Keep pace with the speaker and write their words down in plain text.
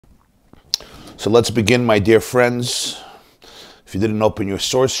So let's begin, my dear friends. If you didn't open your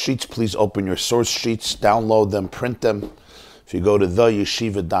source sheets, please open your source sheets, download them, print them. If you go to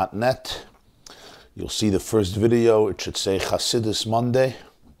theyeshiva.net, you'll see the first video. It should say Chassidus Monday.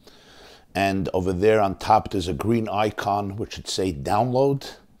 And over there on top, there's a green icon which should say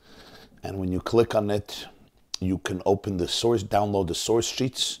download. And when you click on it, you can open the source, download the source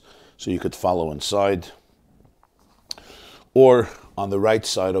sheets so you could follow inside. Or on the right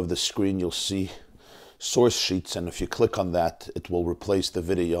side of the screen, you'll see source sheets, and if you click on that, it will replace the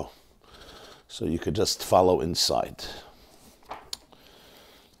video. So you could just follow inside.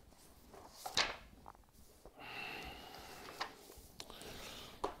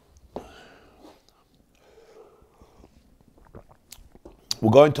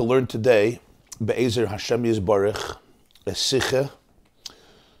 We're going to learn today, Be'ezer Hashem Yisbarach, a Sicha,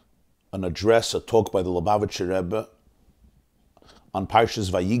 an address, a talk by the Lubavitcher Rebbe on Parshas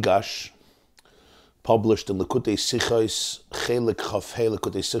Vayigash, published in Likkutei Sichos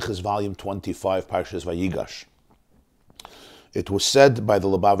Likkutei Sichos volume 25, Parshas Vayigash. It was said by the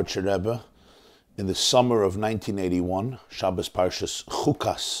Lubavitcher Rebbe in the summer of 1981, Shabbos Parshas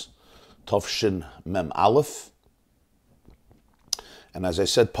Chukas, Tovshin Mem Aleph, and as I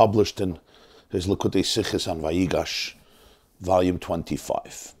said, published in his Likkutei Sichos on Vayigash, volume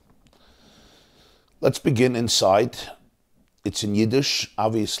 25. Let's begin inside. It's in Yiddish,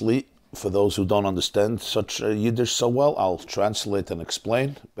 obviously. For those who don't understand such Yiddish so well, I'll translate and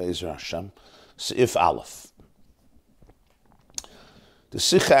explain. Be'ezer Hashem. Seif Aleph. The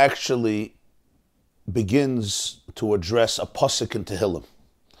Sicha actually begins to address a pasuk in Tehillim.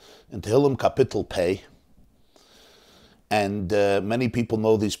 In Tehillim, Kapitel Pei. And many people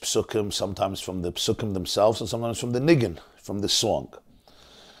know these psukim, sometimes from the psukim themselves and sometimes from the niggin, from the song.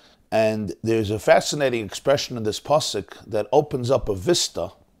 And there's a fascinating expression in this pasuk that opens up a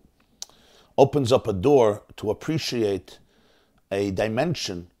vista, opens up a door to appreciate a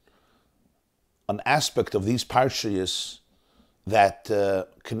dimension, an aspect of these parshiyos that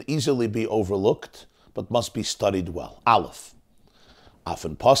can easily be overlooked, but must be studied well. Aleph.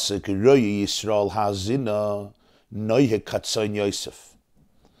 Afen pasuk, Roye Yisrael hazina, noye katzayin Yosef.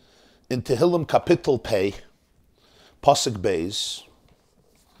 In Tehillim Kapitel Pei, pasuk Beis,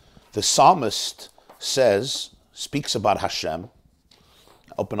 the psalmist speaks about Hashem.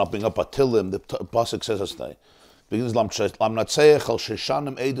 Opening up a Tehillim, the pasuk says as they begins Lam Natseich al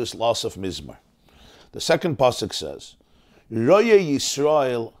Sheshanim Edus Lasaf Mizmar. The second pasuk says, Roye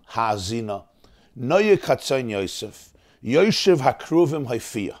Yisrael Hazina, Noye Katzayin Yosef, Yoshev Hakruvim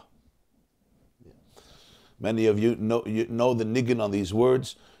Haifiyah. Many of you know the niggin on these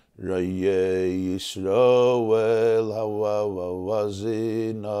words. Roye Yisrael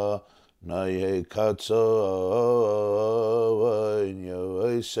Hazina, Noye Katzayin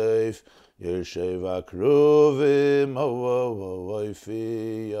Yosef, Yoshev Hakruvim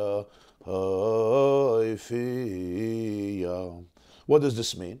Haifiyah. What does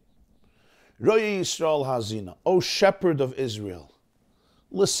this mean? Roye Yisrael Hazina, O shepherd of Israel,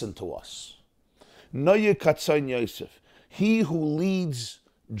 listen to us. Noye Katzayin Yosef, he who leads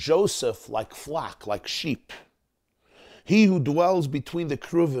Joseph like flock, like sheep. He who dwells between the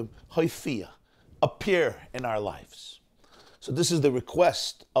kruvim, Haifiyah, appear in our lives. So this is the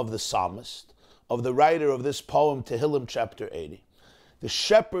request of the psalmist, of the writer of this poem, Tehillim chapter 80. The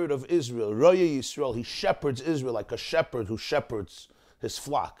shepherd of Israel, Roye Yisrael, he shepherds Israel like a shepherd who shepherds his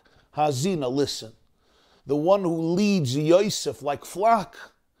flock. Hazina, listen. The one who leads Yosef like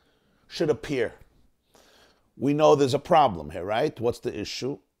flock should appear. We know there's a problem here, right? What's the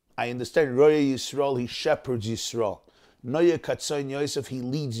issue? I understand Roye Yisrael, he shepherds Yisrael. Noye Katzayin Yosef, he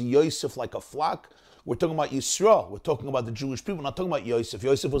leads Yosef like a flock. We're talking about Yisrael. We're talking about the Jewish people. We're not talking about Yosef.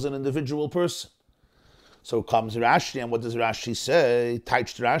 Yosef was an individual person. So comes Rashi, and what does Rashi say?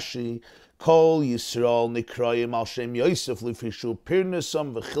 Taich Rashi, Kol Yisrael Nikrayim al Shem Yosef Lifishu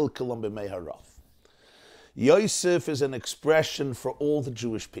Pirnusam V'chilkelam B'mei Harav. Yosef is an expression for all the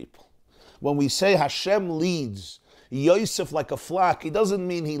Jewish people. When we say Hashem leads Yosef like a flock, it doesn't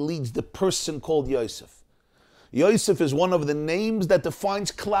mean he leads the person called Yosef. Yosef is one of the names that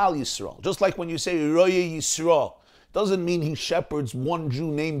defines Klal Yisrael. Just like when you say Roye Yisrael, doesn't mean he shepherds one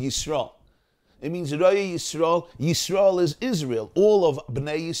Jew named Yisrael. It means Roye Yisrael. Yisrael is Israel. All of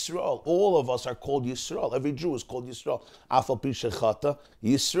Bnei Yisrael. All of us are called Yisrael. Every Jew is called Yisrael. Afal pi shechata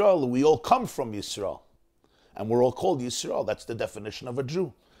Yisrael. We all come from Yisrael. And we're all called Yisrael. That's the definition of a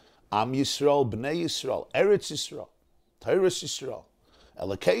Jew. Am Yisrael, Bnei Yisrael, Eretz Yisrael, Teiras Yisrael,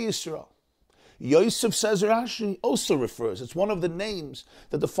 Elokei Yisrael. Yosef, says Rashi, also refers. It's one of the names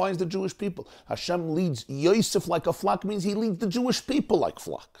that defines the Jewish people. Hashem leads Yosef like a flock means he leads the Jewish people like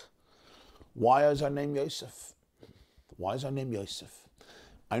flock. Why is our name Yosef? Why is our name Yosef?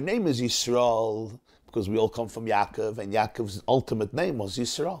 Our name is Yisrael because we all come from Yaakov, and Yaakov's ultimate name was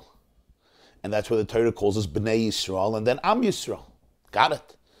Yisrael. And that's why the Torah calls us Bnei Yisrael, and then Am Yisrael. Got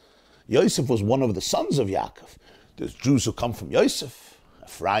it. Yosef was one of the sons of Yaakov. There's Jews who come from Yosef.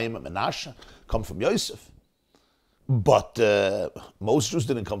 Ephraim and Menashe come from Yosef. But most Jews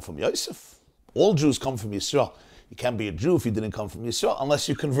didn't come from Yosef. All Jews come from Yisrael. You can't be a Jew if you didn't come from Yisrael unless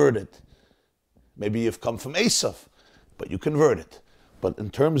you converted. Maybe you've come from Esav, but you converted. But in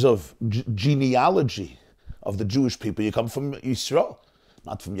terms of genealogy of the Jewish people, you come from Yisrael,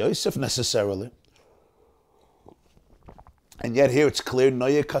 not from Yosef necessarily. And yet here it's clear,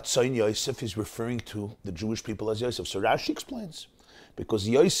 Noye Katzayin Yosef is referring to the Jewish people as Yosef. So Rashi explains, because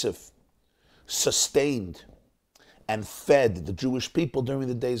Yosef sustained and fed the Jewish people during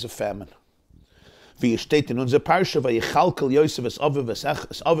the days of famine. Wie steht in unserer Parsha, Vayichalkel Yosef es Aviv es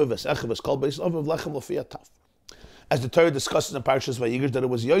Echav es Kol Beis Aviv lechem l'fiyatav. As the Torah discusses in Parshas Vayigash, that it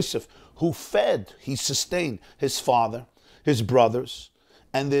was Yosef who fed, he sustained his father, his brothers,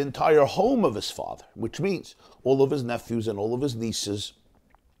 and the entire home of his father, which means all of his nephews and all of his nieces.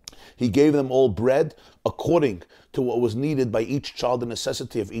 He gave them all bread according to what was needed by each child, the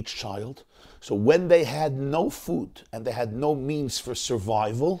necessity of each child. So when they had no food and they had no means for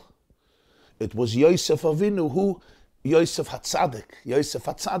survival, it was Yosef Avinu Yosef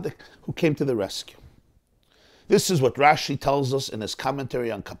HaTzadik, who came to the rescue. This is what Rashi tells us in his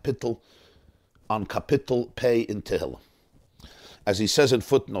commentary on Kapitel Pei in Tehillim. As he says in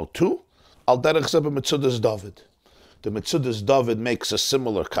footnote 2, Al Derech Zeh B'Metzudas David. The Metzudas David makes a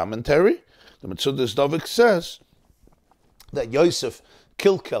similar commentary. The Metzudas David says that Yosef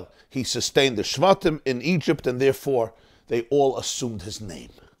Kilkel, he sustained the Shvatim in Egypt, and therefore they all assumed his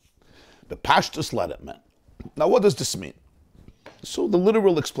name. The Pashtus let it meant. Now what does this mean? So the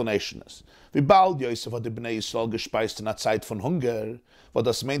literal explanation is, wie bald Yosef hat die Bnei Yisrael gespeist in der Zeit von Hunger, weil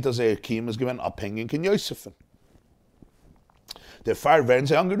das meint, dass Kim ist gewesen abhängig in Yosefen. Therefore werden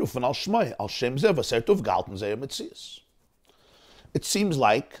sie angerufen als Shmai, als Shem Zeh, was aufgehalten sei Metzias. It seems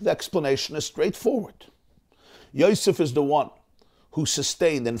like the explanation is straightforward. Yosef is the one who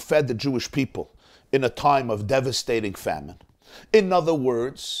sustained and fed the Jewish people in a time of devastating famine. In other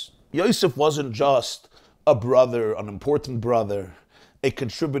words, Yosef wasn't just a brother, an important brother, a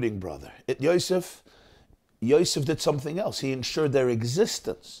contributing brother. Yosef did something else. He ensured their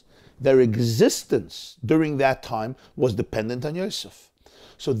existence. Their existence during that time was dependent on Yosef.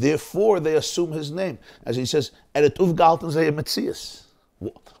 So therefore they assume his name. As he says, Eret uvgalten zeh Metzias.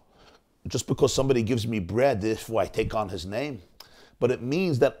 Just because somebody gives me bread, therefore I take on his name. But it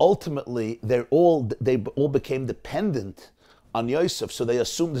means that ultimately they all became dependent on Yosef. So they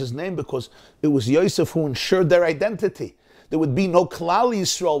assumed his name because it was Yosef who ensured their identity. There would be no Klal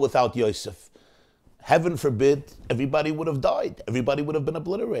Yisrael without Yosef. Heaven forbid, everybody would have died. Everybody would have been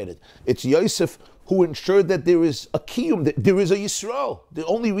obliterated. It's Yosef who ensured that there is a Kiyum, there is a Yisrael. The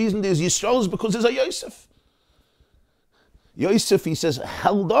only reason there's Yisrael is because there's a Yosef. Yosef, he says,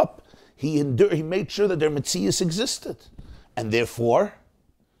 held up. He endured. He made sure that their Metzias existed. And therefore,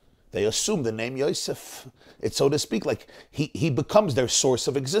 they assume the name Yosef. It's, so to speak, like he becomes their source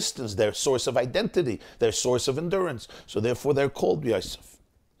of existence, their source of identity, their source of endurance. So therefore, they're called Yosef.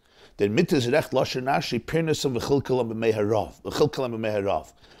 Der Mitte ist recht lasher Nashi, Pirnusam v'chilkelam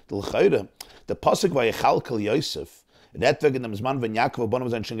b'meharav. Der Pasuk Vayichalkel Yosef, redt wegen dem Mann, wenn Jakob abonnem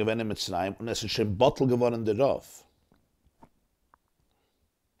sein schon gewinnen mit Mitzrayim, und es ist schon Bottel geworden darauf.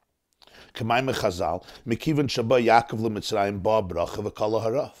 K'mayim Chazal, Mekiven Shabba Yaakov leMitzrayim ba bracha v'kala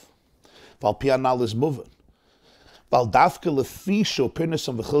harav. Val pianal is moving. Val dafke lefisho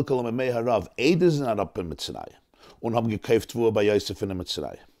Pirnusam v'chilkelam b'meharav, Eide sind herab in Mitzrayim, und haben gekauft wo bei Yosef in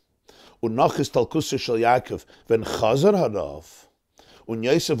Mitzrayim. Und noch ist Talkusse shel Yaakov, wenn Chazar harav, und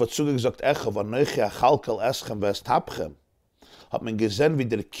Yosef hat zugesagt, Echav, anoichi achalkel eschem v'est habchem, hat man gesehen, wie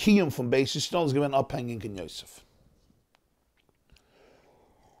der Kiyum von Beis Yisrael ist gewesen abhängig in Yosef.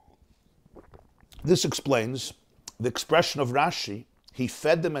 This explains the expression of Rashi, he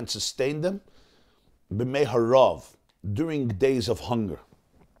fed them and sustained them, b'mei harav, during days of hunger.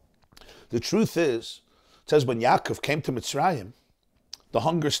 The truth is, it says when Yaakov came to Mitzrayim, the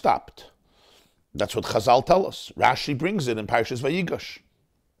hunger stopped. That's what Chazal tell us. Rashi brings it in Parshas Vayigash.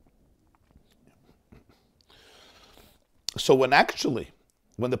 So when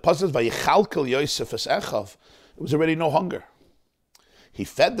the Pasuk Vayichalkel Yosef es Echav, it was already no hunger. He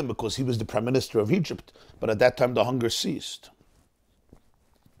fed them because he was the prime minister of Egypt, but at that time the hunger ceased.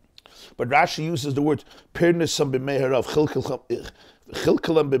 But Rashi uses the word Pirnusam b'mei harav,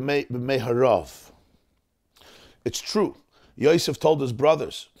 Chilkelam b'mei harav. It's true. Yosef told his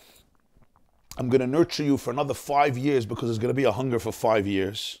brothers, I'm going to nurture you for another 5 years because there's going to be a hunger for 5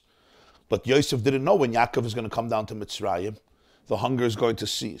 years. But Yosef didn't know when Yaakov is going to come down to Mitzrayim, the hunger is going to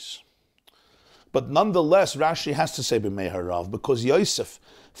cease. But nonetheless, Rashi has to say b'mei harav, because Yosef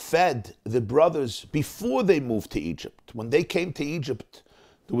fed the brothers before they moved to Egypt. When they came to Egypt,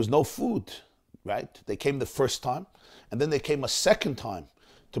 there was no food, right? They came the first time, and then they came a second time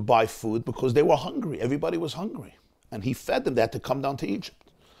to buy food because they were hungry. Everybody was hungry. And he fed them. They had to come down to Egypt.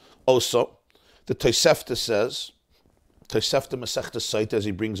 Also, the Tosefta says, Tosefta Masechta Saita, as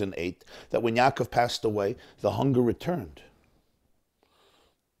he brings in 8, that when Yaakov passed away, the hunger returned.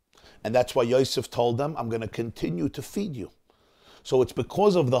 And that's why Yosef told them, I'm going to continue to feed you. So it's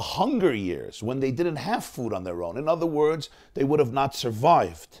because of the hunger years, when they didn't have food on their own. In other words, they would have not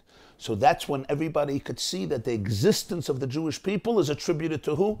survived. So that's when everybody could see that the existence of the Jewish people is attributed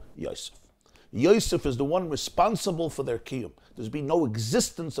to who? Yosef. Yosef is the one responsible for their kiyum. There's been no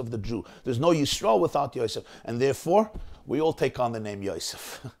existence of the Jew. There's no Yisrael without Yosef. And therefore, we all take on the name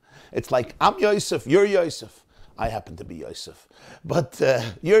Yosef. It's like, I'm Yosef, you're Yosef. I happen to be Yosef. But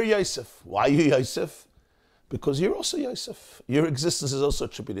you're Yosef. Why are you Yosef? Because you're also Yosef. Your existence is also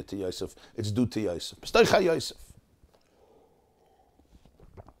attributed to Yosef. It's due to Yosef. Yosef.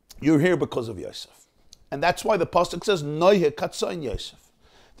 You're here because of Yosef. And that's why the pasuk says, Noye Katzain Yosef.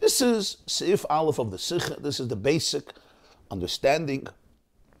 This is Seif Aleph of the Sicha. This is the basic understanding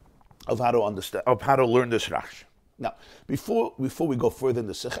of how to learn this Rashi. Now, before we go further in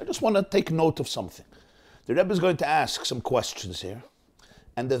the Sicha, I just want to take note of something. The Rebbe is going to ask some questions here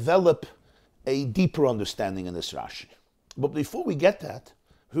and develop a deeper understanding in this Rashi. But before we get to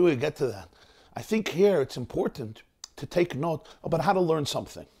that, I think here it's important to take note about how to learn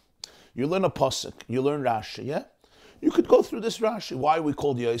something. You learn a pasuk, you learn Rashi, yeah? You could go through this Rashi. Why are we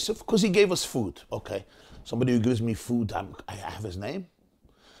called Yosef? Because he gave us food. Okay, somebody who gives me food, I have his name.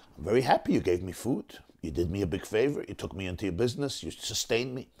 I'm very happy you gave me food. You did me a big favor. You took me into your business. You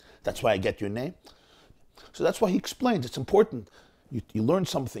sustained me. That's why I get your name. So that's why he explains. It's important. You learn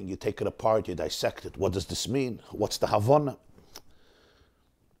something, you take it apart, you dissect it. What does this mean? What's the Havana?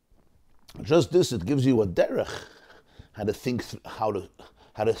 Just this, it gives you a derech, how to think, how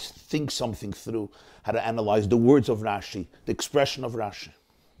to think something through, how to analyze the words of Rashi, the expression of Rashi.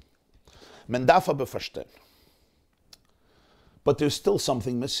 Mendafa beverstehen. But there's still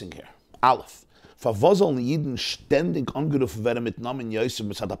something missing here. Aleph. Verwasseln Jiden ständig angerufen werden mit Namen Yosef,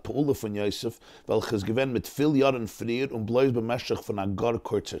 es hat eine Pole von Yosef, welches gewinnt mit viel Jahren frier und bloß bemächtig von einer gar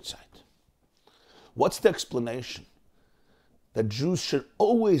kurzer Zeit. What's the explanation? That Jews should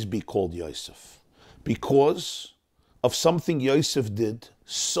always be called Yosef because of something Yosef did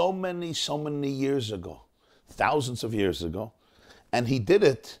so many years ago, thousands of years ago, and he did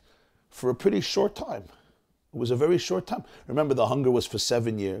it for a pretty short time. It was a very short time. Remember, the hunger was for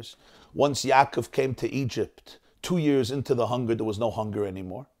 7 years. Once Yaakov came to Egypt, 2 years into the hunger, there was no hunger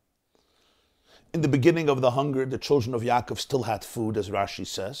anymore. In the beginning of the hunger, the children of Yaakov still had food, as Rashi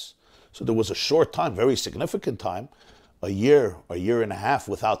says. So there was a short time, very significant time. A year and a half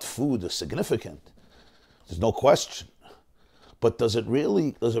without food is significant. There's no question. But does it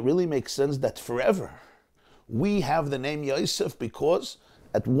really make sense that forever we have the name Yosef because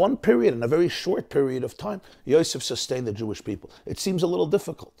at one period, in a very short period of time, Yosef sustained the Jewish people? It seems a little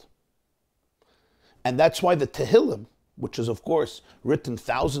difficult. And that's why the Tehillim, which is of course written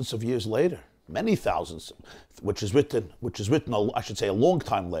thousands of years later, many thousands, which is written, I should say, a long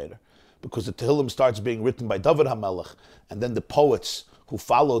time later, because the Tehillim starts being written by David HaMelech, and then the poets who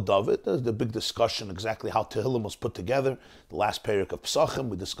followed David. There's the big discussion exactly how Tehillim was put together. The last parak of Psachim,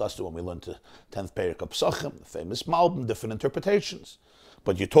 we discussed it when we learned the 10th parak of Psachim, the famous Malbim, different interpretations.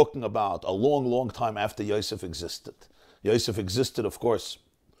 But you're talking about a long time after Yosef existed. Yosef existed, of course,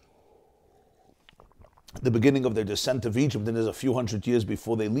 the beginning of their descent of Egypt, then there's a few hundred years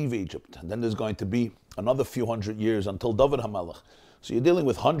before they leave Egypt. And then there's going to be another few hundred years until David HaMelech. So you're dealing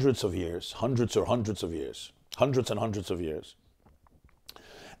with hundreds of years, hundreds and hundreds of years.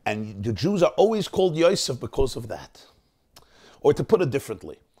 And the Jews are always called Yosef because of that. Or to put it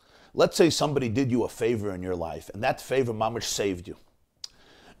differently, let's say somebody did you a favor in your life, and that favor, mamash, saved you.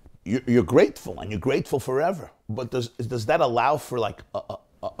 You're grateful, and you're grateful forever. But does that allow for like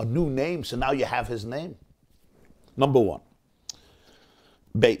a new name, so now you have his name? Number one.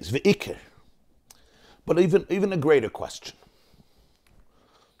 Beis, v'ikir. But even a greater question.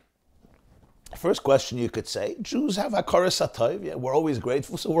 First question you could say, Jews have hakaras hatov. Yeah, we're always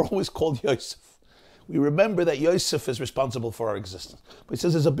grateful, so we're always called Yosef. We remember that Yosef is responsible for our existence. But he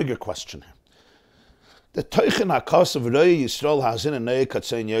says there's a bigger question here. The Teichen HaKas of Rei Yisrael Hazin and Neye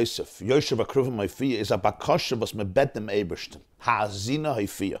Katzein Yosef, Yosef Akruvim Haifiyah, is a bakasha was me bet dem Ebersten. Hazina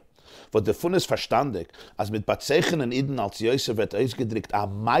Haifiyah. Wat der Fun ist verstandig, als mit Batzeichen Iden als Yosef wird ausgedrückt a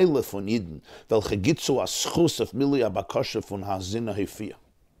Meile von Iden, welche gibt so a Schus auf Millia Bakoshe von Hazina Hefia.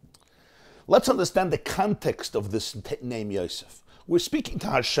 Let's understand the context of this name Yosef. We're speaking to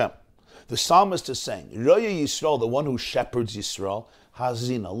Hashem. The psalmist is saying, Roye Yisrael, the one who shepherds Yisrael,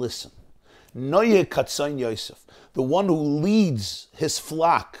 Hazina, listen. Noye Katzain Yosef, the one who leads his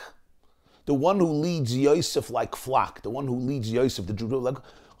flock, the one who leads Yosef like flock, the one who leads Yosef, the Jew, like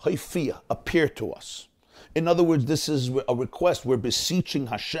Haifia, appear to us. In other words, this is a request. We're beseeching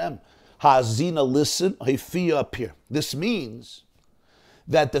Hashem. Hazina, listen, Haifia, appear. This means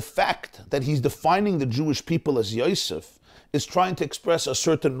that the fact that he's defining the Jewish people as Yosef is trying to express a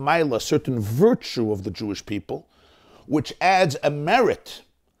certain maila, a certain virtue of the Jewish people, which adds a merit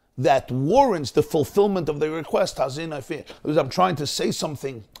that warrants the fulfillment of their request. Because I'm trying to say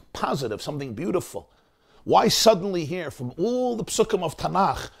something positive, something beautiful. Why suddenly here, from all the psukim of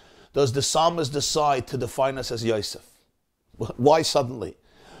Tanakh, does the psalmist decide to define us as Yosef? Why suddenly?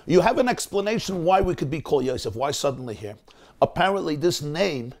 You have an explanation why we could be called Yosef. Why suddenly here? Apparently this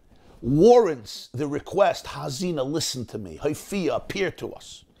name warrants the request, Hazina, listen to me, Haifia, appear to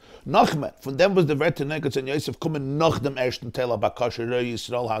us. Nachmet, von dem was the Werte Negetz and Yosef kommen nach dem ersten Teil Bakashe Rei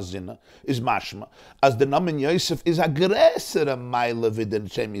Yisrael Hazina, is mashma, as the Namen Yosef is a größere Meile wie den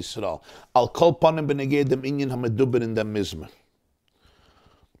Shem Yisrael, al kol panim benegeh dem Inyan hameduber in dem Mizmer.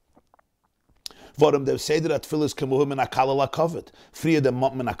 Warum der Seder hat vieles kemuhum in a kalala kovet. Früher der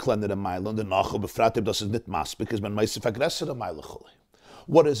Mott in a kleinere Meile und danach befragt das ist nicht maß, because man meist a größere Meile chuli.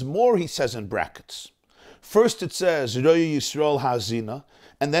 What is more, he says in brackets. First it says, Roi Yisrael Hazina,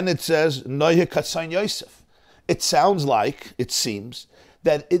 and then it says, Noye Katzain Yosef. It sounds like, it seems,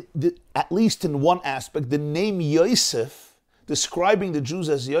 that at least in one aspect, the name Yosef, describing the Jews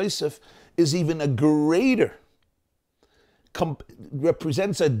as Yosef, is even a greater,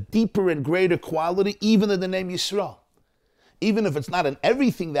 represents a deeper and greater quality even than the name Yisrael. Even if it's not in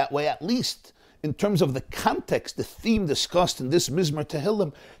everything that way, at least in terms of the context, the theme discussed in this Mizmor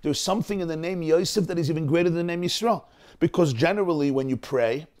Tehillim, there's something in the name Yosef that is even greater than the name Yisrael. Because generally when you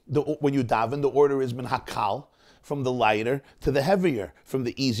pray, when you daven, the order is min hakal, from the lighter to the heavier, from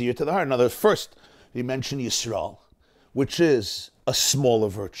the easier to the harder. In other words, first you mention Yisrael, which is a smaller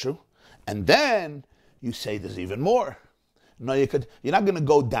virtue, and then you say there's even more. No, you're not going to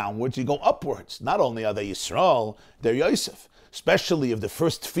go downwards, you go upwards. Not only are they Yisrael, they're Yosef. Especially if the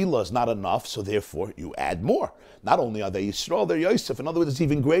first tefillah is not enough, so therefore you add more. Not only are they Yisrael, they're Yosef. In other words, it's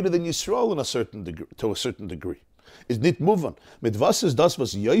even greater than Yisrael to a certain degree. Is nit moving. Mit was is das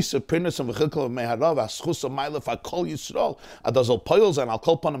was Yosef Pinus and V'chilkel Meharav Aschus Amayla Fakol Yisrael Adazol Poils and Al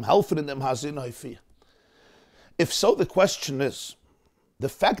Kolpanim helfen in them Hazin Haifiyah. If so, the question is, the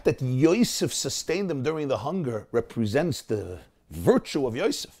fact that Yosef sustained them during the hunger represents the virtue of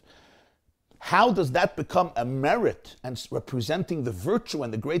Yosef. How does that become a merit and representing the virtue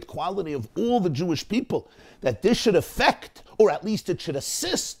and the great quality of all the Jewish people, that this should affect, or at least it should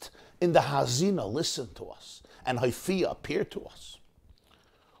assist in the Hazina, listen to us, and Haifiyah, appear to us?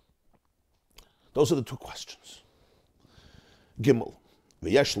 Those are the two questions. Gimel.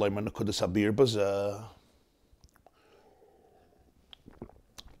 V'yesh leimer nekudas habir bazeh.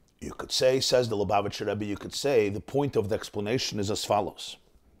 You could say, says the Lubavitcher Rebbe, you could say the point of the explanation is as follows.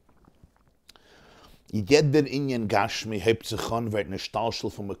 Jeder inyan gashmi hebt sich an wird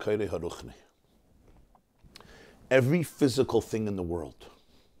nestalshel vom mekoire haruchni. Every physical thing in the world,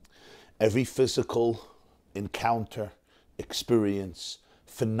 every physical encounter, experience,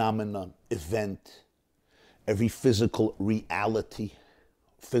 phenomenon, event, every physical reality,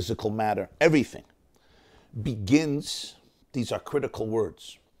 physical matter, everything begins, these are critical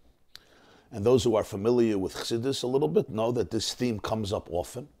words. And those who are familiar with Chassidus a little bit know that this theme comes up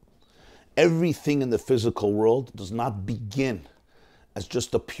often. Everything in the physical world does not begin as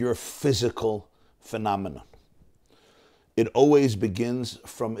just a pure physical phenomenon. It always begins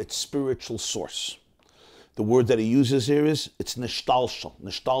from its spiritual source. The word that he uses here is, it's nishtalshel.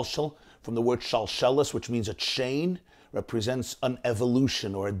 Nishtalshel, from the word shalshelis, which means a chain, represents an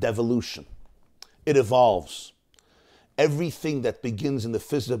evolution or a devolution. It evolves. Everything that begins in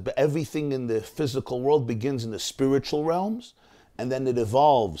everything in the physical world begins in the spiritual realms, and then it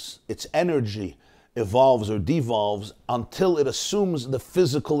evolves. Its energy evolves or devolves until it assumes the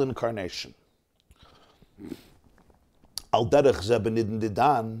physical incarnation. Al derech ze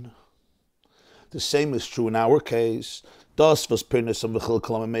benidin. The same is true in our case. Das was Pirnus am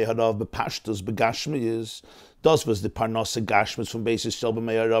V'chilkel Meharav bepashtus begashmi is. Das was the Parnasse Gashmis from Beis Yisrael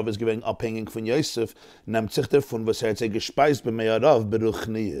b'Meharav is giving abhängig von Yosef, nimmt sich davon, was gespeist b'Meharav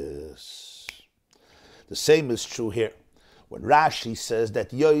beruchni is. The same is true here. When Rashi says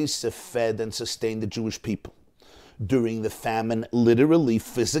that Yosef fed and sustained the Jewish people during the famine, literally,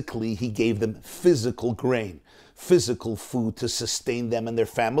 physically, he gave them physical grain, physical food to sustain them and their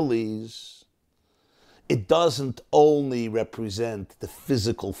families. It doesn't only represent the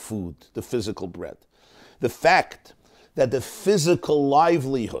physical food, the physical bread. The fact that the physical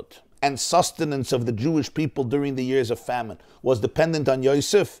livelihood and sustenance of the Jewish people during the years of famine was dependent on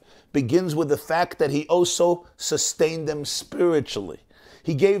Yosef begins with the fact that he also sustained them spiritually.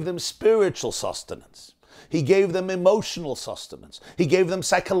 He gave them spiritual sustenance. He gave them emotional sustenance. He gave them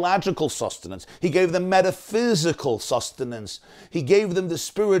psychological sustenance. He gave them metaphysical sustenance. He gave them the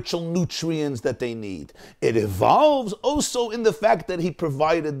spiritual nutrients that they need. It evolves also in the fact that he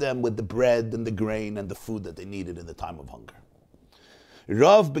provided them with the bread and the grain and the food that they needed in the time of hunger.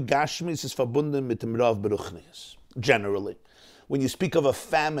 Rav begashmis is verbunden mit dem Rav beruchnius. Generally, when you speak of a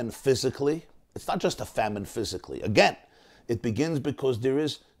famine physically, it's not just a famine physically. Again, it begins because there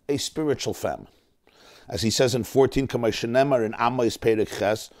is a spiritual famine. As he says in 14, Kamashanemar in Amayis Perek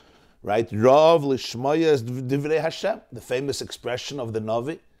Ches, right? Rav lishmaya is divrei Hashem, the famous expression of the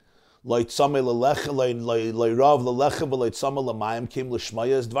Navi. Lo yitzameh lelecha, lo rav lelecha, lo yitzameh lamayim kim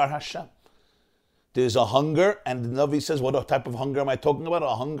lishmaya is dvar Hashem. There's a hunger, and the Navi says, what type of hunger am I talking about?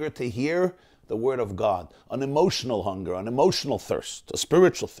 A hunger to hear the word of God, an emotional hunger, an emotional thirst, a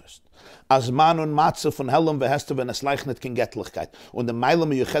spiritual thirst. Azman und Matze von Hellem vehester wenn es leichnet kein Gettlichkeit. Und der Meile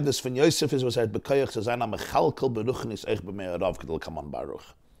Meyuchedes von Yosef ist, was bekoyach zu sein, am Echalkel beruchnis eich b'mei Rav Gedel Kaman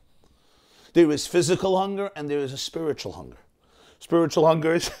Baruch. There is physical hunger, and there is a spiritual hunger. Spiritual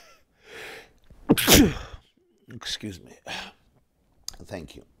hunger is... Excuse me.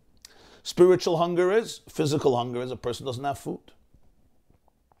 Thank you. Spiritual hunger is, physical hunger is, a person doesn't have food.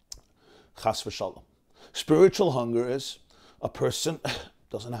 Chas v'shalom. Spiritual hunger is, a person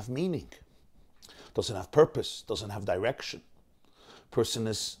doesn't have meaning, doesn't have purpose, doesn't have direction. A person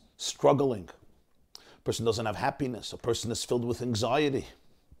is struggling. A person doesn't have happiness. A person is filled with anxiety.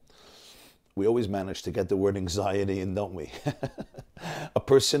 We always manage to get the word anxiety in, don't we? A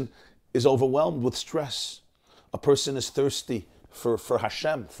person is overwhelmed with stress. A person is thirsty for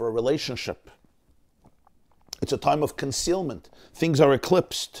Hashem, for a relationship. It's a time of concealment. Things are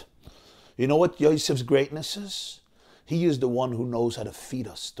eclipsed. You know what Yosef's greatness is? He is the one who knows how to feed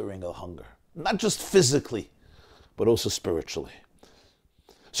us during our hunger. Not just physically, but also spiritually.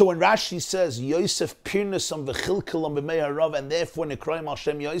 So when Rashi says, Yosef pirnasam v'chilkelam b'mei harav, and therefore nekrayim al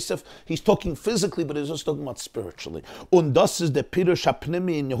Shem Yosef, he's talking physically, but he's also talking about spiritually. Und das is the pirush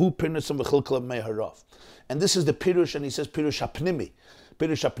hapnimi in Yehu pirnasam v'chilkelam b'mei harav. And this is the pirush, and he says pirush hapnimi.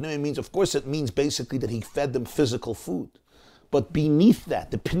 Pirush hapnimi means, of course, it means basically that he fed them physical food. But beneath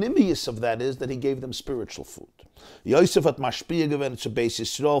that, the pnimius of that is that he gave them spiritual food. Yosef hat mashpia gewen zu Beis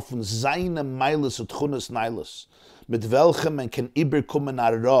Yisrael von seine Meiles und Chunas Neiles, mit welchem ken überkommen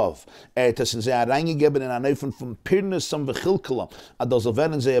Rav. Hat es in sie reingegeben in ein Neufen von Pirnasam v'chilkelam, also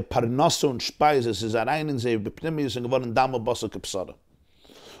werden sie Parnasse und Speise, es ist rein in sie bepnimius und geworden Dama Basa Kepsara.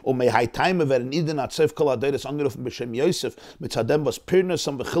 Und mei Haitaime werden Iden hat Seif Kol Adeiris angerufen B'Shem Yosef, mit Zadem was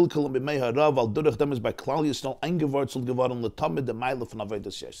Pirnasam v'chilkelam b'mei harav, weil durch dem ist bei Klal Yisrael eingewurzelt geworden, letamid de Meile von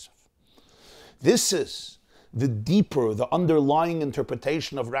Avedas Yosef. This is the deeper, the underlying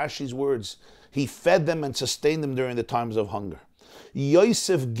interpretation of Rashi's words. He fed them and sustained them during the times of hunger.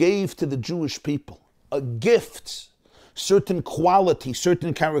 Yosef gave to the Jewish people a gift, certain quality,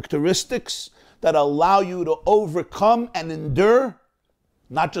 certain characteristics that allow you to overcome and endure,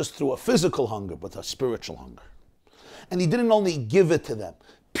 not just through a physical hunger, but a spiritual hunger. And he didn't only give it to them.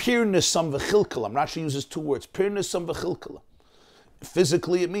 Pirnasam v'chilkelam. Rashi uses two words. Pirnasam v'chilkelam.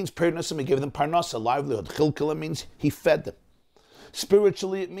 Physically, it means pirnasam. He gave them parnasa, livelihood. Chilkelam means he fed them.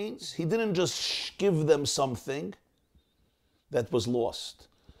 Spiritually, it means he didn't just give them something that was lost.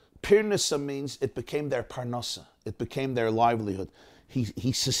 Pirnasa means it became their parnasa. It became their livelihood.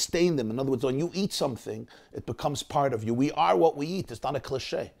 He sustained them. In other words, when you eat something, it becomes part of you. We are what we eat. It's not a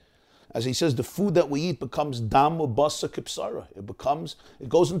cliche. As he says, the food that we eat becomes damu basa kipsara. It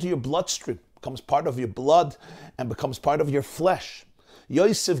goes into your bloodstream, becomes part of your blood, and becomes part of your flesh.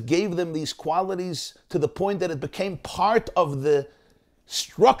 Yosef gave them these qualities to the point that it became part of the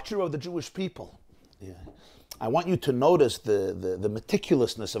structure of the Jewish people. Yeah. I want you to notice the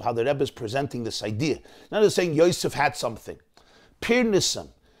meticulousness of how the Rebbe is presenting this idea. Not just saying Yosef had something. Pirnism,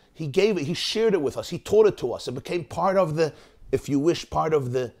 he gave it, he shared it with us, he taught it to us. It became part of the, if you wish, part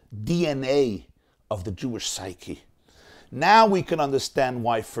of the DNA of the Jewish psyche. Now we can understand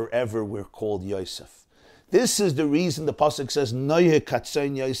why forever we're called Yosef. This is the reason the Pasuk says, Noye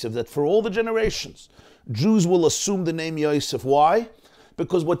Katzain Yosef, that for all the generations, Jews will assume the name Yosef. Why?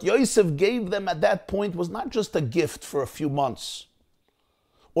 Because what Yosef gave them at that point was not just a gift for a few months,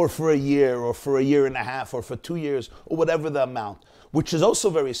 or for a year, or for a year and a half, or for 2 years, or whatever the amount, which is also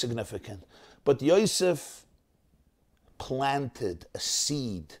very significant. But Yosef planted a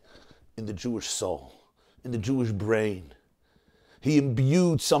seed in the Jewish soul, in the Jewish brain. He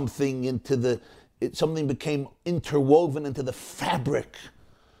imbued something something became interwoven into the fabric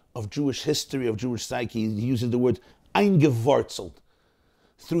of Jewish history, of Jewish psyche. He uses the word eingewurzelt.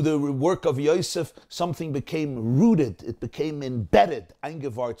 Through the work of Yosef, something became rooted. It became embedded.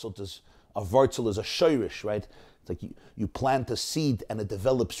 Eingewurzelt is a wurzel is a shoirish, right? It's like you plant a seed and it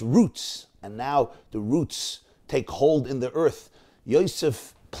develops roots, and now the roots take hold in the earth.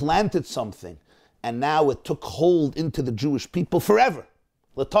 Yosef planted something, and now it took hold into the Jewish people forever.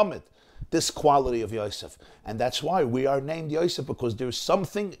 Latamid, this quality of Yosef, and that's why we are named Yosef, because there's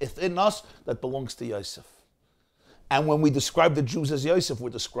something within us that belongs to Yosef. And when we describe the Jews as Yosef, we're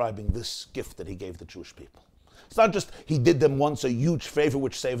describing this gift that he gave the Jewish people. It's not just he did them once a huge favor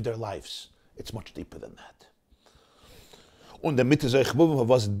which saved their lives. It's much deeper than that. Und damit es euch bewusst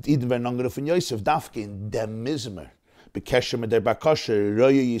was Iden werden angerufen Yosef, darf gehen der Mizmer, bekesher mit der Bakashe,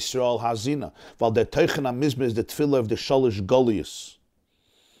 Roye Yisrael Hazina, weil der Teuchen am Mizmer ist der Tfille of the Shalish Goliath.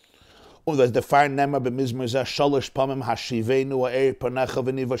 Und als der Feiernemer bei Mizmer ist Shalish Pamim Hashivenu Panecha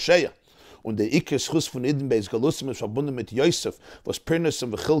V'Nivashea. Und der Iker-Schuss von Idenbeis Galussim ist verbunden mit Yosef, was Pirnus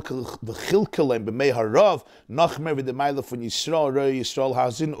und V'chilkelem b'mei harav, noch mehr wie der Meile von Yisrael, Rei Yisrael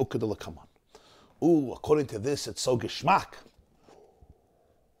Hazin, Ukedele Kaman. According to this, it's so geschmack.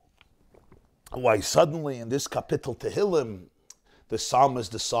 Why suddenly in this kapitel Tehillim, the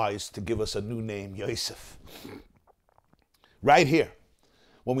psalmist decides to give us a new name, Yosef. Right here,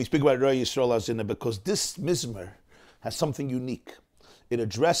 when we speak about Rei Yisrael Hazin, because this Mizmer has something unique. It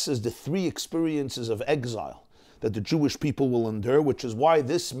addresses the 3 experiences of exile that the Jewish people will endure, which is why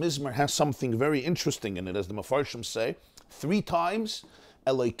this Mizmer has something very interesting in it. As the Mefarshim say, 3 times,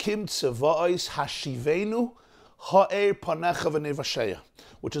 Elokim tzeva'os hashivenu ha'er panecha v'nevasheya,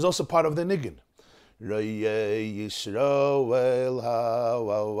 which is also part of the Nigun. Roye Yisrael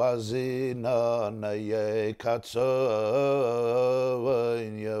ha'wazina naye katzoin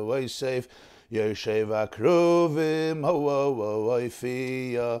Yosef Yoshev akruvim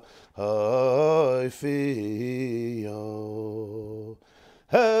ha'oifia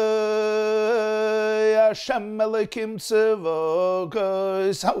Hey Hashem Elokim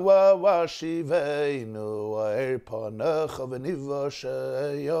tzevokos ha'washivenu ha'er panecha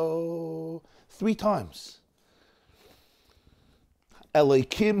v'nivasheyo. 3 times.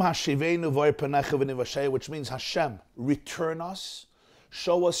 Elokim hashivenu ha'er panecha v'nivasheyo, which means Hashem, return us,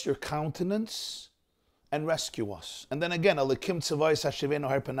 show us your countenance, and rescue us. And then again, Elokim tzevos hashivenu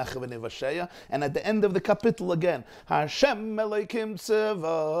ha'er panecha v'nivasheya, and at the end of the kapitel again, Hashem Elokim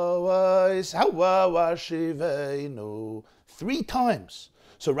tzevos ha'washivenu. 3 times.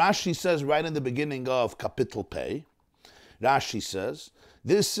 So Rashi says right in the beginning of kapitel Pei, Rashi says,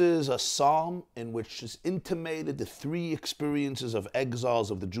 this is a psalm in which is intimated the 3 experiences of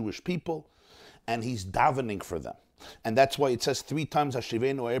exiles of the Jewish people, and he's davening for them. And that's why it says 3 times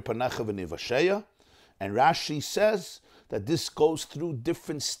Hashivenu ha'er panecha v'nivasheya. And Rashi says that this goes through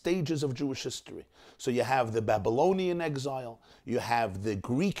different stages of Jewish history. So you have the Babylonian exile, you have the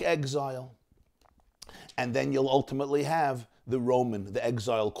Greek exile, and then you'll ultimately have the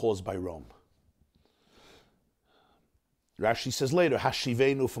exile caused by Rome. Rashi says later,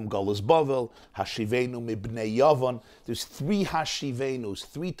 Hashivenu from Galus Bavel, Hashivenu mibnei Yavan. There's 3 Hashivenus,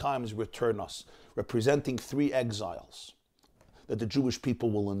 3 times return us, representing 3 exiles that the Jewish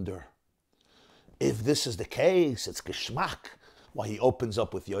people will endure. If this is the case, it's geschmack. Why he opens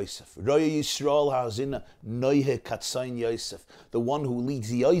up with Yosef. Roye Yisrael Hazina Noihe Katzain Yosef. The one who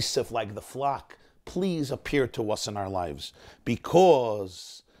leads Yosef like the flock. Please appear to us in our lives.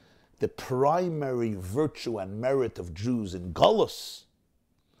 Because the primary virtue and merit of Jews in Galus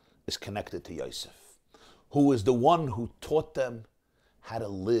is connected to Yosef, who is the one who taught them how to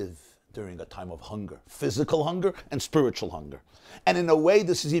live during a time of hunger, physical hunger and spiritual hunger. And in a way,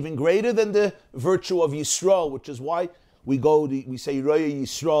 this is even greater than the virtue of Yisrael, which is why we say Roye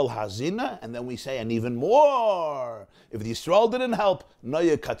Yisrael Hazina, and then we say, and even more, if the Yisrael didn't help,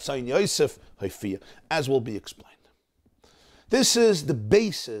 Noye Katzain Yosef Haifiyah, as will be explained. This is the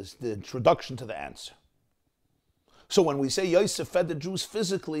basis, the introduction to the answer. So when we say Yosef fed the Jews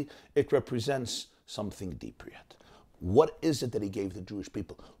physically, it represents something deeper yet. What is it that he gave the Jewish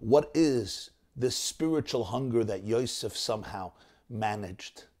people? What is this spiritual hunger that Yosef somehow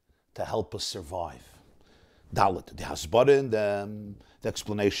managed to help us survive? Dalet, the Hasbara in them, the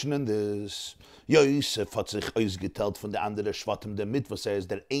explanation in this. Yosef hat sich ausgeteilt von der anderen Schwatten damit, was ist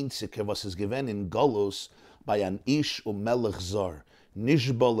der Einzige, was es gewinnt in Galus bei ein Ish Melech Zar,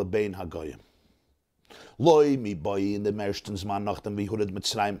 Nishba lebein Hagoyim. Loi mi boi in dem ersten Zman nach dem Vihurid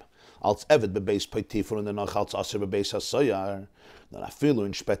Mitzrayim, als Evet bebeis Potiphar und danach als Aser bebeis Hasoyar, dann afilu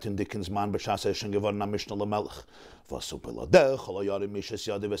in späten dicken Zman beschaß schon geworden am Mishnah Melech. Was so beladech, alle Jahre Mishes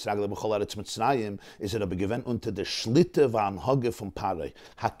Yade Vesragle bechol Eretz Mitzrayim, ist er aber gewinnt unter der Schlitte van Hage von Parei,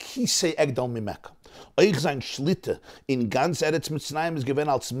 Hakisei Egdal Mimeka. Euch sein Schlitte in ganz Eretz Mitzrayim ist gewinnt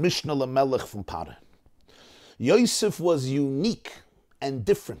als Mishnah Melech von Parei. Yosef was unique and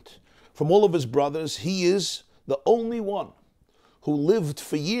different from all of his brothers. He is the only one who lived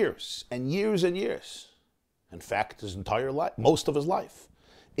for years and years and years. In fact, his entire life, most of his life,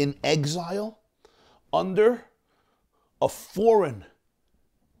 in exile under a foreign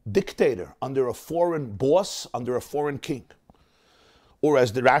dictator, under a foreign boss, under a foreign king. Or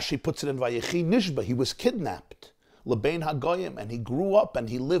as the Rashi puts it in Vayechi Nishba, he was kidnapped, Lebein Hagoyim, and he grew up and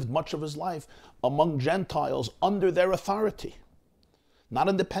he lived much of his life among Gentiles under their authority, not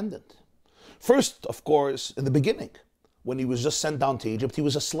independent. First, of course, in the beginning, when he was just sent down to Egypt, he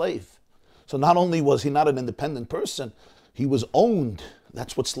was a slave. So not only was he not an independent person, he was owned.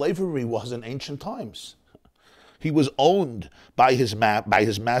 That's what slavery was in ancient times. He was owned by his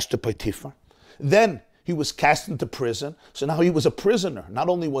master Potiphar. Then he was cast into prison. So now he was a prisoner. Not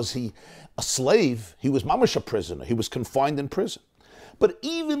only was he a slave, he was mamash a prisoner. He was confined in prison. But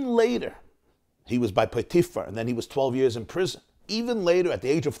even later, he was by Potiphar, and then he was 12 years in prison. Even later, at the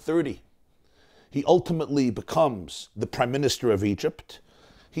age of 30, he ultimately becomes the prime minister of Egypt.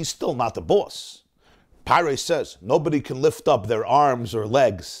 He's still not the boss. Parei says, nobody can lift up their arms or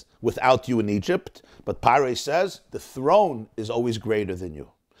legs without you in Egypt. But Parei says, the throne is always greater than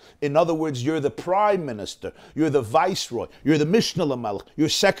you. In other words, you're the prime minister, you're the viceroy, you're the Mishnah Lamelech, you're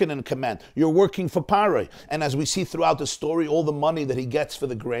second in command, you're working for Parei. And as we see throughout the story, all the money that he gets for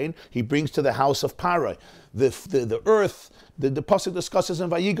the grain, he brings to the house of Parei. The earth, the Pasuk discusses in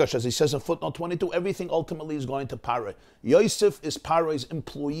Vayigash, as he says in footnote 22, everything ultimately is going to Parei. Yosef is Parei's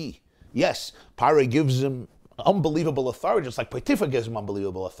employee. Yes, Parei gives him unbelievable authority, just like Potiphar gives him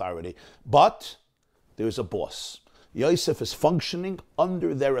unbelievable authority. But there's a boss. Yosef is functioning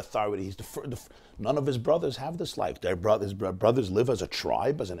under their authority. He's none of his brothers have this life. His brothers live as a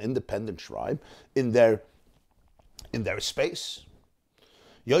tribe, as an independent tribe, in their space.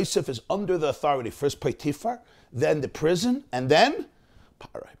 Yosef is under the authority. First Potiphar, then the prison, and then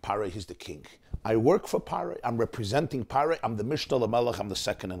Parei. Parei, he's the king. I work for Parei. I'm representing Parei. I'm the Mishnah Lamelech. I'm the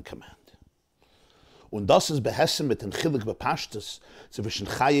second in command. Und das ist behessen mit den Chilik bepashtes zwischen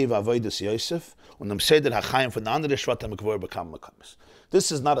Chayev Avodas Yosef und dem Seder HaChayim von der anderen Schwat HaMekvor bekam Mekamis.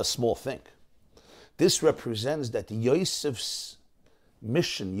 This is not a small thing. This represents that Yosef's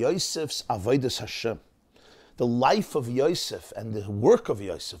mission, Yosef's Avodas Hashem, the life of Yosef and the work of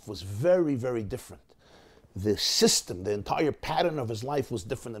Yosef was very, very different. The system, the entire pattern of his life was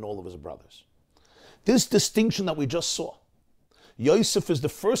different than all of his brothers. This distinction that we just saw, Yosef is the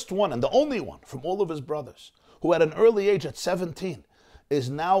first one and the only one from all of his brothers who at an early age, at 17, is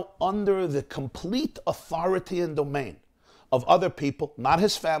now under the complete authority and domain of other people, not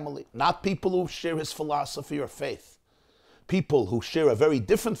his family, not people who share his philosophy or faith, people who share a very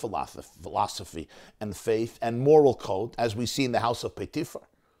different philosophy and faith and moral code, as we see in the house of Potiphar.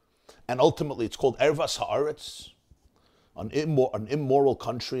 And ultimately it's called Ervas Haaretz, an immoral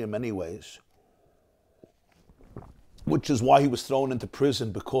country in many ways, which is why he was thrown into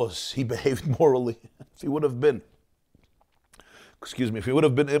prison, because he behaved morally. If he would have been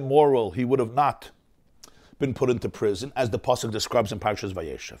immoral, he would have not been put into prison, as the Pasuk describes in Parshas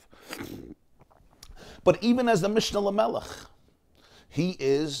Vayigash. But even as the Mishnah Lamelech, he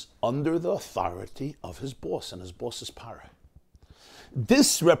is under the authority of his boss, and his boss is Parei.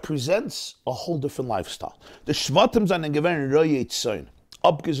 This represents a whole different lifestyle. The Shvatim seinen gewähren Roye Tzoin,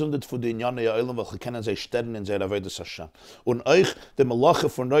 abgesundet von den Jahren der Eulam, welche kennen sie sterben in seiner Avodas Hashem. Und euch, der Malache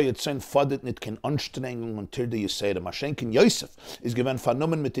von Roye Tzoin, fordert nicht keine Anstrengung und Tirde Yisera. Maschenken Yosef ist gewähren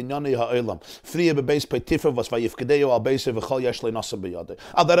vernommen mit den Jahren der Eulam. Früher bebeis Potiphar, was war Yifkedeo, al Beise, v'chol Yeshlei Nasa beyade.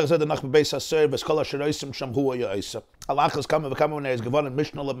 Al derech zeh danach bebeis Haser, v'skol asher Oisem sham hu Yosef. Alachas kam und er ist geworden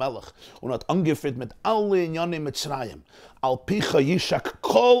Mishnah Lamelech und hat angeführt mit alle Jahren in Mitzrayim. Al Picha Yishak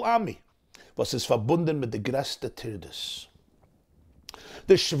Kol Ami, was ist verbunden mit der größten Tirdes.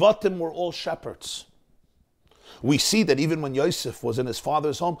 The Shvatim were all shepherds. We see that even when Yosef was in his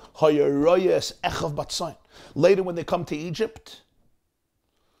father's home, later when they come to Egypt,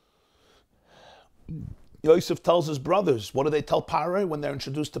 Yosef tells his brothers, what do they tell Parah when they're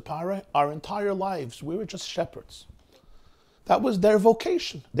introduced to Parah? Our entire lives, we were just shepherds. That was their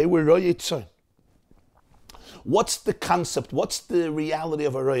vocation. They were royei tzoyin. What's the concept? What's the reality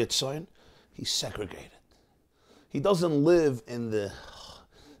of a royei tzoyin? He's segregated. He doesn't live in the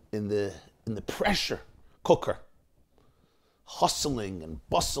pressure cooker, hustling and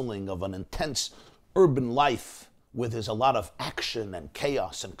bustling of an intense urban life where there's a lot of action and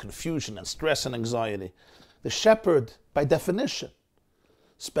chaos and confusion and stress and anxiety. The shepherd, by definition,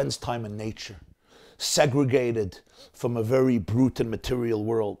 spends time in nature, segregated from a very brute and material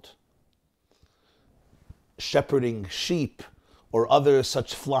world. Shepherding sheep or other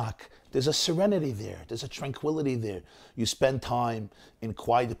such flock, there's a serenity there, there's a tranquility there. You spend time in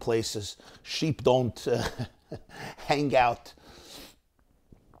quiet places. Sheep don't hang out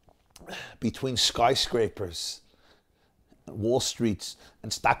between skyscrapers, Wall Streets,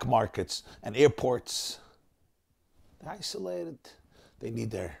 and stock markets, and airports. They're isolated. They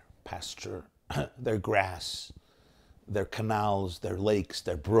need their pasture, their grass, their canals, their lakes,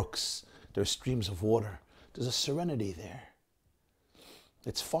 their brooks, their streams of water. There's a serenity there.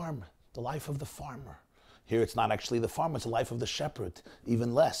 It's farm, the life of the farmer. Here it's not actually the farmer, it's the life of the shepherd,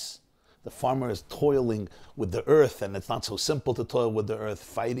 even less. The farmer is toiling with the earth, and it's not so simple to toil with the earth,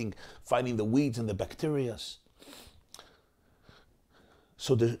 fighting the weeds and the bacteria.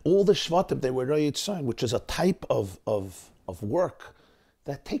 So all the shvatim, they were royei tzoyin, which is a type of work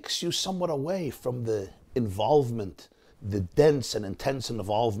that takes you somewhat away from the involvement, the dense and intense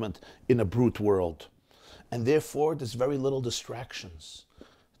involvement in a brute world. And therefore, there's very little distractions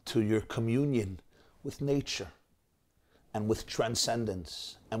to your communion with nature and with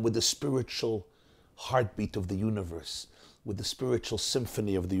transcendence and with the spiritual heartbeat of the universe, with the spiritual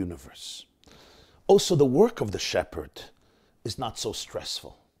symphony of the universe. Also, the work of the shepherd is not so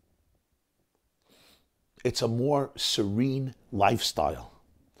stressful. It's a more serene lifestyle.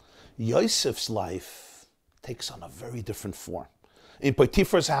 Yosef's life takes on a very different form. In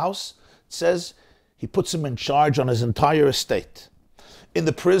Potiphar's house, it says he puts him in charge on his entire estate. In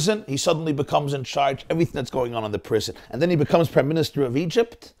the prison, he suddenly becomes in charge everything that's going on in the prison. And then he becomes prime minister of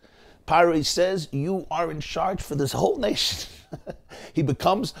Egypt. Parah says, you are in charge for this whole nation. He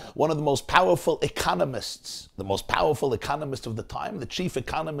becomes one of the most powerful economists, the most powerful economist of the time, the chief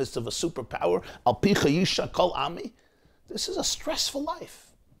economist of a superpower. Al pi chayisha kol ami. This is a stressful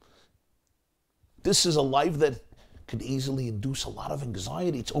life. This is a life that could easily induce a lot of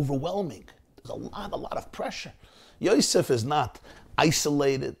anxiety. It's overwhelming. There's a lot of pressure. Yosef is not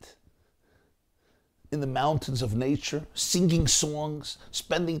isolated in the mountains of nature, singing songs,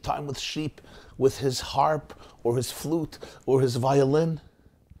 spending time with sheep, with his harp or his flute or his violin,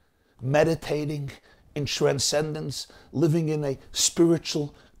 meditating in transcendence, living in a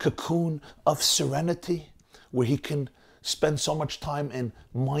spiritual cocoon of serenity where he can spend so much time in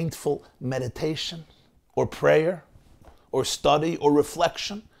mindful meditation or prayer or study or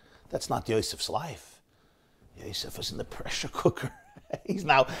reflection. That's not Yosef's life. Yosef is in the pressure cooker. He's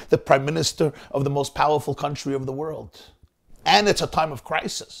now the prime minister of the most powerful country of the world. And it's a time of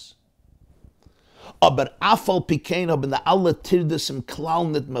crisis. Aber afal pikein haben alle Tirdes im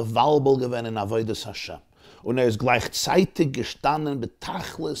Klal nicht mehr valbel gewesen in Avodas Hashem. Und ist gleichzeitig gestanden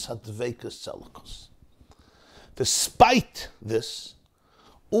betachlis hat Likkkutei Sichos. Despite this,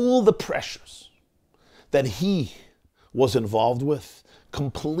 all the pressures that he was involved with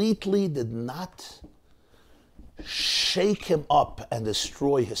completely did not shake him up and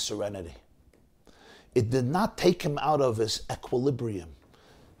destroy his serenity. It did not take him out of his equilibrium.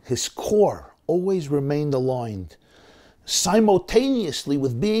 His core always remained aligned, simultaneously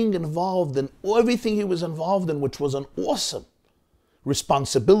with being involved in everything he was involved in, which was an awesome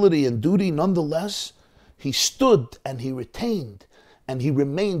responsibility and duty. Nonetheless, he stood and he retained and he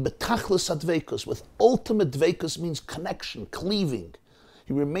remained betachlis advekus. With ultimate dvekus means connection, cleaving.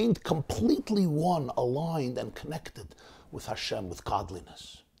 He remained completely one, aligned and connected with Hashem, with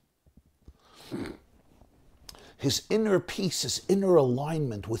godliness. His inner peace, his inner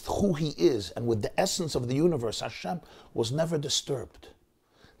alignment with who he is and with the essence of the universe, Hashem, was never disturbed.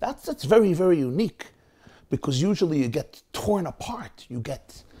 That's very, very unique, because usually you get torn apart, you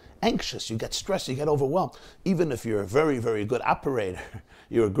get anxious, you get stressed, you get overwhelmed. Even if you're a very, very good operator,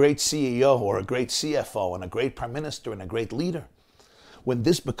 you're a great CEO or a great CFO and a great prime minister and a great leader. When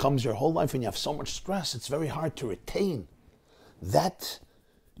this becomes your whole life and you have so much stress, it's very hard to retain that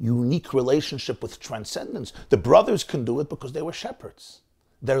unique relationship with transcendence. The brothers can do it because they were shepherds.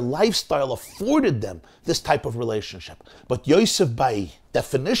 Their lifestyle afforded them this type of relationship. But Yosef, by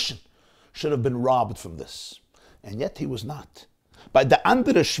definition, should have been robbed from this. And yet he was not. Bei der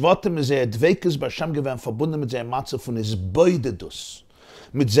anderen Schwatten ist Dveikes bei Hashem gewesen verbunden mit seiner Matze von his Beidedus.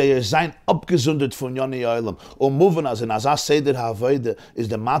 Mit seiner sein abgesundet von Yoni Olam. Und Moven, also in Azaz Seder HaAvoide, ist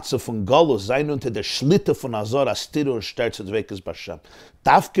der Matze von Galus, sein unter der Schlitte von Azor, Astiro und Sterz und Dveikes bei Hashem.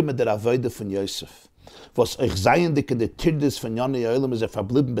 Davke mit der Avoide von Yosef. Was euch seien in der Tirdes von Yoni Olam ist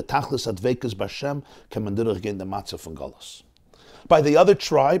verblieben, betachlis at Dveikes bei Hashem, kann man durchgehen der Matze von Galus. By the other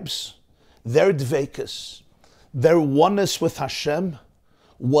tribes, their Dveikes, their oneness with Hashem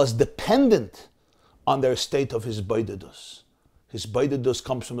was dependent on their state of his Beidedus. His Beidedus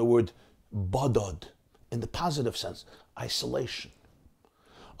comes from the word badad, in the positive sense, isolation.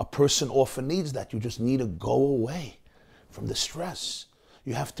 A person often needs that. You just need to go away from the stress.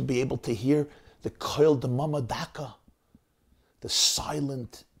 You have to be able to hear the koil de mama daka, the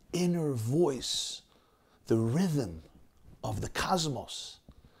silent inner voice, the rhythm of the cosmos,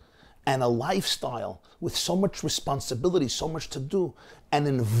 and a lifestyle with so much responsibility, so much to do, and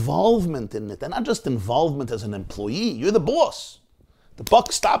involvement in it. And not just involvement as an employee, you're the boss. The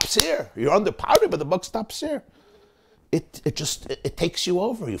buck stops here. You're under powder, but the buck stops here. It takes you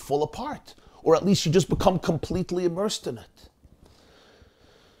over, you fall apart. Or at least you just become completely immersed in it.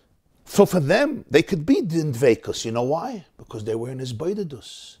 So for them, they could be dindveikus. You know why? Because they were in his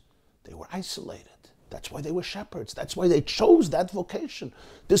beidedus. They were isolated. That's why they were shepherds. That's why they chose that vocation.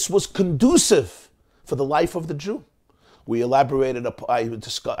 This was conducive for the life of the Jew. We elaborated,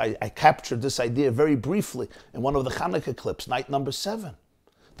 I captured this idea very briefly in one of the Hanukkah clips, night number 7.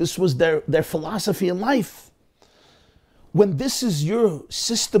 This was their philosophy in life. When this is your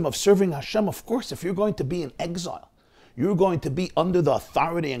system of serving Hashem, of course, if you're going to be in exile, you're going to be under the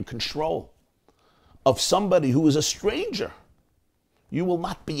authority and control of somebody who is a stranger. You will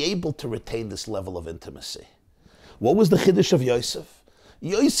not be able to retain this level of intimacy. What was the chiddush of Yosef?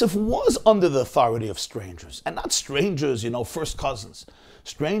 Yosef was under the authority of strangers, and not strangers, first cousins.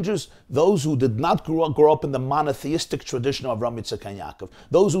 Strangers, those who did not grow up in the monotheistic tradition of Avraham, Yitzchak, and Yaakov.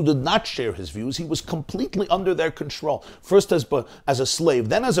 Those who did not share his views. He was completely under their control. First as a slave,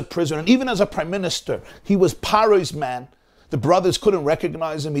 then as a prisoner, and even as a prime minister. He was Paro's man. The brothers couldn't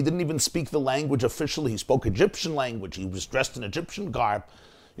recognize him. He didn't even speak the language officially. He spoke Egyptian language. He was dressed in Egyptian garb.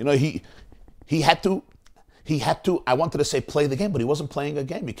 He had to, I wanted to say play the game, but he wasn't playing a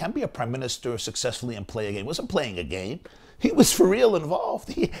game. You can't be a prime minister successfully and play a game. He wasn't playing a game. He was for real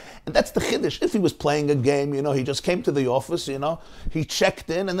involved. And that's the chiddush. If he was playing a game, he just came to the office, he checked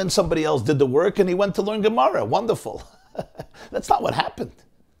in, and then somebody else did the work, and he went to learn Gemara. Wonderful. That's not what happened.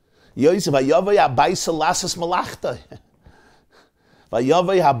 Yosef, Vayavai habai salasas malachtai.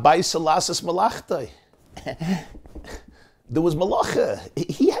 Vayavai habai salasas malachtai. There was malacha.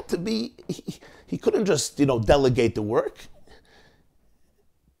 He had to be, he couldn't just, delegate the work.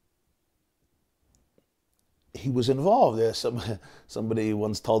 He was involved. Somebody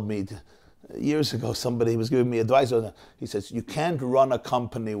once told me years ago, somebody was giving me advice. He says, you can't run a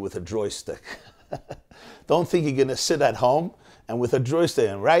company with a joystick. Don't think you're going to sit at home and with a joystick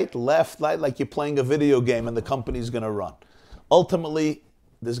and right, left, like you're playing a video game and the company's going to run. Ultimately,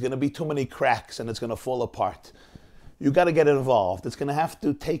 there's going to be too many cracks and it's going to fall apart. You got to get involved. It's going to have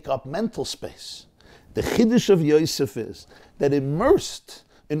to take up mental space. The chiddush of Yosef is that immersed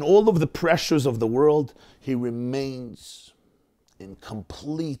in all of the pressures of the world, he remains in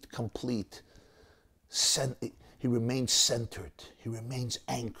complete, he remains centered, he remains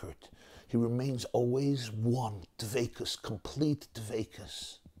anchored, he remains always one, dveikus, complete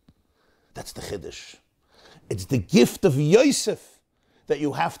dveikus. That's the chiddush. It's the gift of Yosef that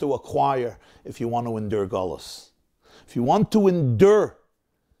you have to acquire if you want to endure galus. If you want to endure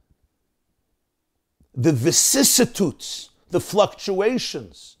the vicissitudes, the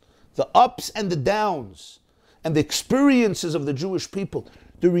fluctuations, the ups and the downs, and the experiences of the Jewish people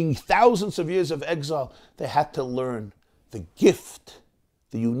during thousands of years of exile, they had to learn the gift,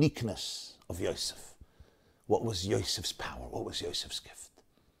 the uniqueness of Yosef. What was Yosef's power? What was Yosef's gift?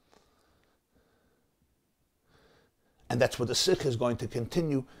 And that's what the Sicha is going to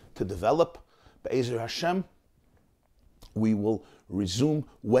continue to develop. Be'ezer Hashem, we will resume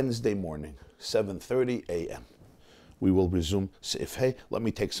Wednesday morning, 7:30 a.m. We will resume Seif Hey. Let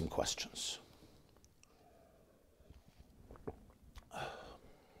me take some questions.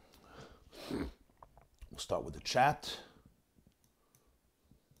 We'll start with the chat.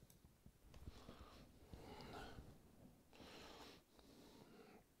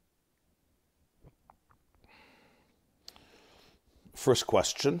 First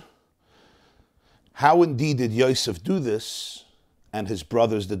question. How indeed did Yosef do this and his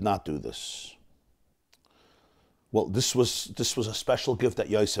brothers did not do this? Well, this was a special gift that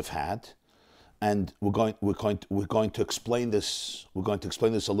Yosef had, and we're going to explain this. We're going to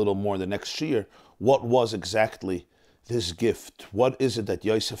explain this a little more in the next year. What was exactly this gift? What is it that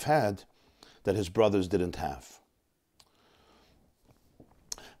Yosef had that his brothers didn't have?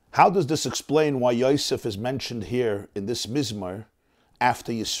 How does this explain why Yosef is mentioned here in this mizmar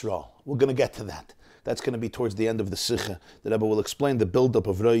after Yisrael? We're going to get to that. That's going to be towards the end of the Sicha. The Rebbe will explain the build-up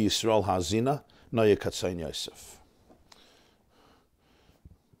of Roy Yisrael Hazina, Noye Katzayin Yosef.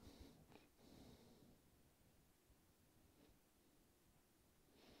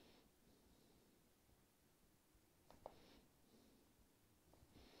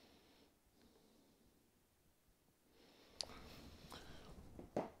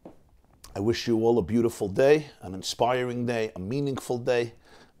 I wish you all a beautiful day, an inspiring day, a meaningful day,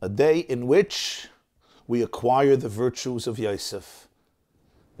 a day in which we acquire the virtues of Yosef,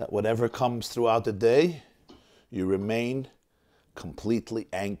 that whatever comes throughout the day, you remain completely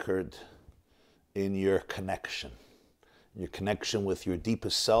anchored in your connection with your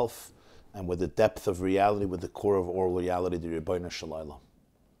deepest self and with the depth of reality, with the core of all reality, the Rebbeinu Shalom.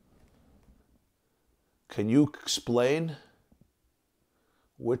 Can you explain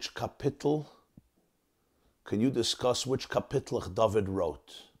can you discuss which kapitel David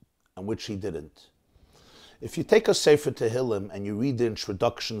wrote and which he didn't? If you take a Sefer Tehillim and you read the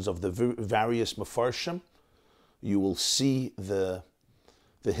introductions of the various Mefarshim, you will see the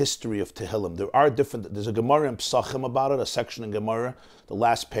history of Tehillim. There's a Gemara in Psachim about it, a section in Gemara, the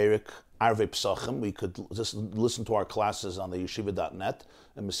last Perik, Arvei Psachim. We could just listen to our classes on the yeshiva.net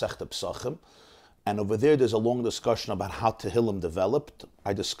and Masechta Psachim. And over there's a long discussion about how Tehillim developed.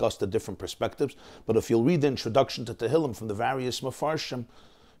 I discussed the different perspectives. But if you'll read the introduction to Tehillim from the various Mefarshim,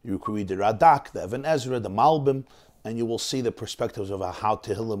 you can read the Radak, the Even Ezra, the Malbim, and you will see the perspectives of how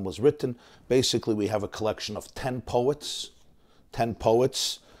Tehillim was written. Basically, we have a collection of 10 poets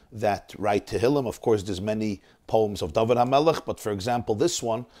that write Tehillim. Of course, there's many poems of David HaMelech, but for example, this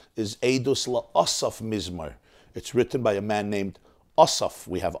one is Eidus LaAsaf Mizmar. It's written by a man named Asaf.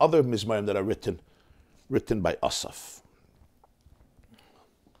 We have other Mizmarim that are written by Asaf.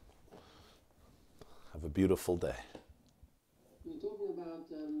 Have a beautiful day. You're talking about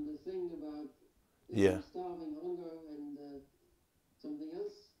the thing about starving, hunger, and something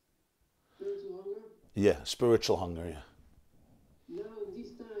else? Spiritual hunger? Yeah, spiritual hunger, yeah. Now, in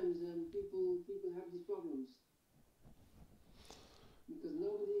these times, people have these problems. Because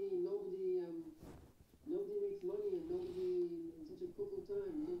nobody makes money, and nobody, in such a critical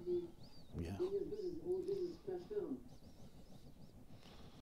time, nobody, business, all business crashed down.